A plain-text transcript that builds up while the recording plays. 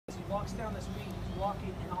walks down the street, he's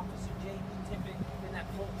walking, and Officer J.D. Tippett in that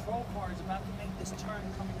patrol car is about to make this turn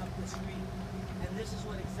coming up the street. And this is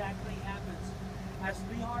what exactly happens. As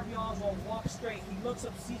Lee Harvey Oswald walks straight, he looks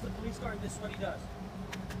up, sees the police car, and this is what he does.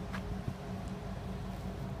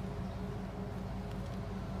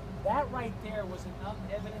 That right there was enough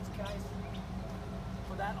evidence, guys,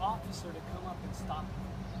 for that officer to come up and stop him.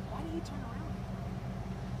 Why did he turn around?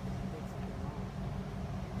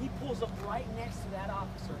 He pulls up right next to that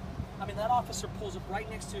officer. I mean, that officer pulls up right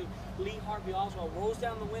next to Lee Harvey Oswald, rolls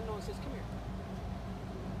down the window and says, "Come here."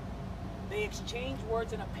 They exchange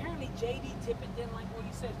words, and apparently J.D. Tippett didn't like what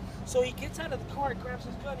he said. So he gets out of the car, grabs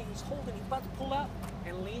his gun, and he's about to pull out.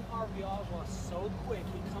 And Lee Harvey Oswald is so quick,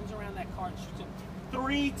 he comes around that car and shoots him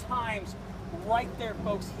 3 times right there,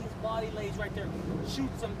 folks. His body lays right there.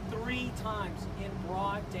 Shoots him 3 times in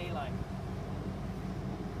broad daylight.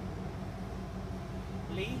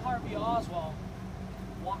 Lee Harvey Oswald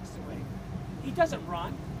walks away. He doesn't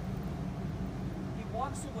run. He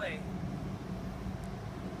walks away,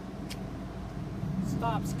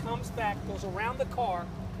 stops, comes back, goes around the car,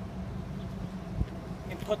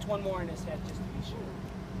 and puts one more in his head just to be sure.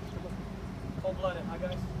 Cold-blooded, huh,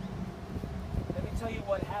 guys? Let me tell you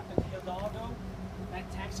what happened to Hidalgo.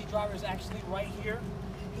 That taxi driver is actually right here.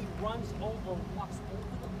 He runs over, walks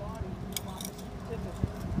over the body of Officer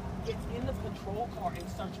Tippett, gets in the patrol car, and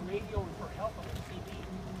starts radioing for help on the TV.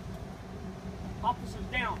 "Officers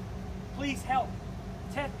down. Please help.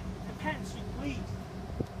 Ted and Patton Street, please.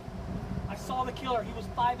 I saw the killer. He was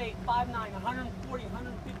 5'8", 5'9", 140,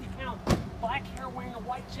 150 pounds. Black hair, wearing a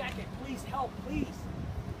white jacket. Please help, please."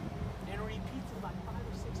 And repeats it like 5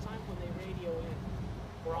 or 6 times when they radio in.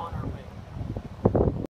 "We're on our way."